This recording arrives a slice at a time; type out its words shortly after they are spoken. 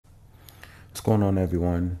What's going on,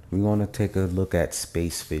 everyone? We're going to take a look at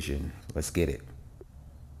space vision. Let's get it.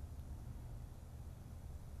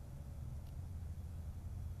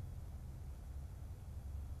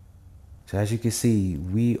 So as you can see,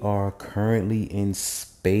 we are currently in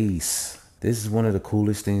space. This is one of the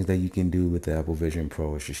coolest things that you can do with the Apple Vision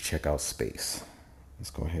Pro is just check out space.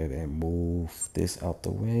 Let's go ahead and move this out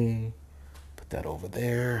the way. Put that over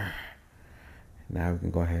there. Now we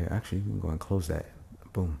can go ahead. Actually, we can go and close that.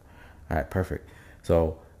 Boom. All right, perfect.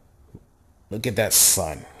 So look at that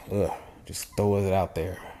sun. Ugh, just throw it out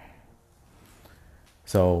there.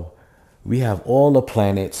 So we have all the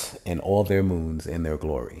planets and all their moons in their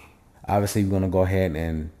glory. Obviously, we're going to go ahead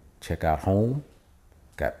and check out home.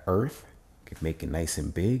 Got Earth. Can make it nice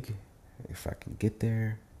and big if I can get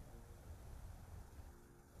there.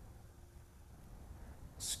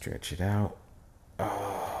 Stretch it out.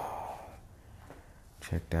 Oh,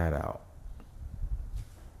 check that out.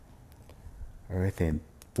 Earth in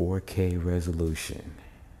 4K resolution.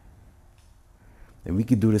 And we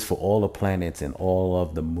could do this for all the planets and all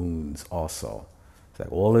of the moons also. It's like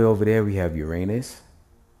all the way over there we have Uranus.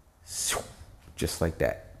 Just like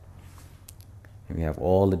that. And we have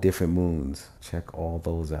all the different moons. Check all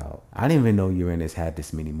those out. I didn't even know Uranus had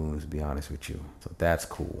this many moons, to be honest with you. So that's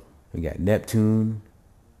cool. We got Neptune.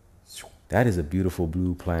 That is a beautiful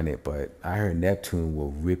blue planet, but I heard Neptune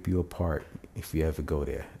will rip you apart if you ever go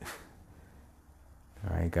there.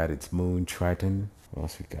 All right, got its moon, Triton. What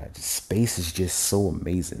else we got? Just, space is just so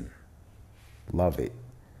amazing. Love it.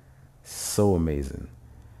 So amazing.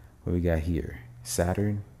 What we got here?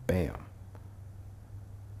 Saturn. Bam.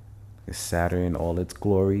 Saturn, all its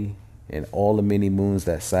glory, and all the many moons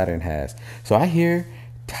that Saturn has. So I hear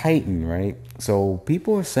Titan, right? So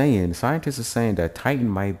people are saying, scientists are saying that Titan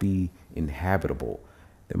might be inhabitable.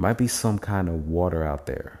 There might be some kind of water out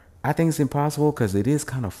there. I think it's impossible because it is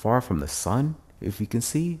kind of far from the sun, if you can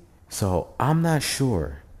see. So I'm not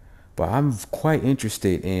sure, but I'm quite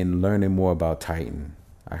interested in learning more about Titan.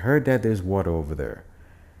 I heard that there's water over there.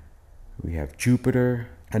 We have Jupiter.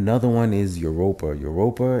 Another one is Europa.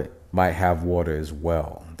 Europa might have water as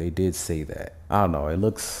well. They did say that. I don't know. It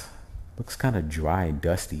looks kind of dry and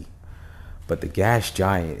dusty, but the gas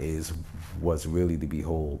giant was really to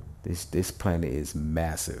behold. This planet is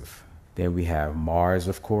massive. Then we have Mars,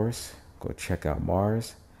 of course. Go check out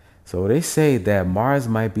Mars. So they say that Mars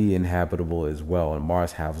might be inhabitable as well, and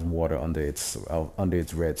Mars has water under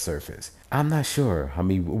its red surface. I'm not sure. I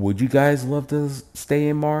mean, would you guys love to stay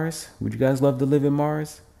in Mars? Would you guys love to live in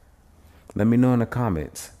Mars? Let me know in the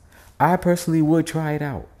comments. I personally would try it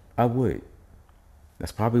out. I would.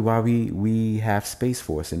 That's probably why we have Space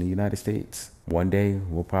Force in the United States. One day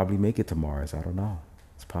we'll probably make it to Mars. I don't know.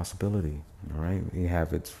 It's a possibility. All right. We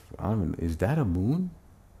have its, I don't know, is that a moon?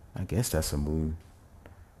 I guess that's a moon.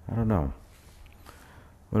 I don't know.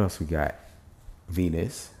 What else we got?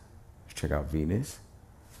 Venus. Let's check out Venus.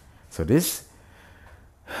 So this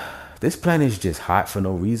planet is just hot for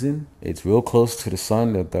no reason. It's real close to the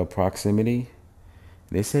sun, the proximity.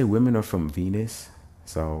 They say women are from Venus,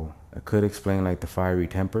 so it could explain like the fiery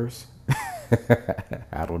tempers.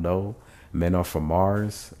 I don't know. Men are from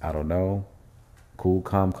Mars. I don't know. Cool,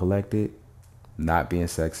 calm, collected. Not being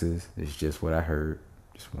sexist. It's just what I heard.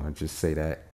 Just want to say that.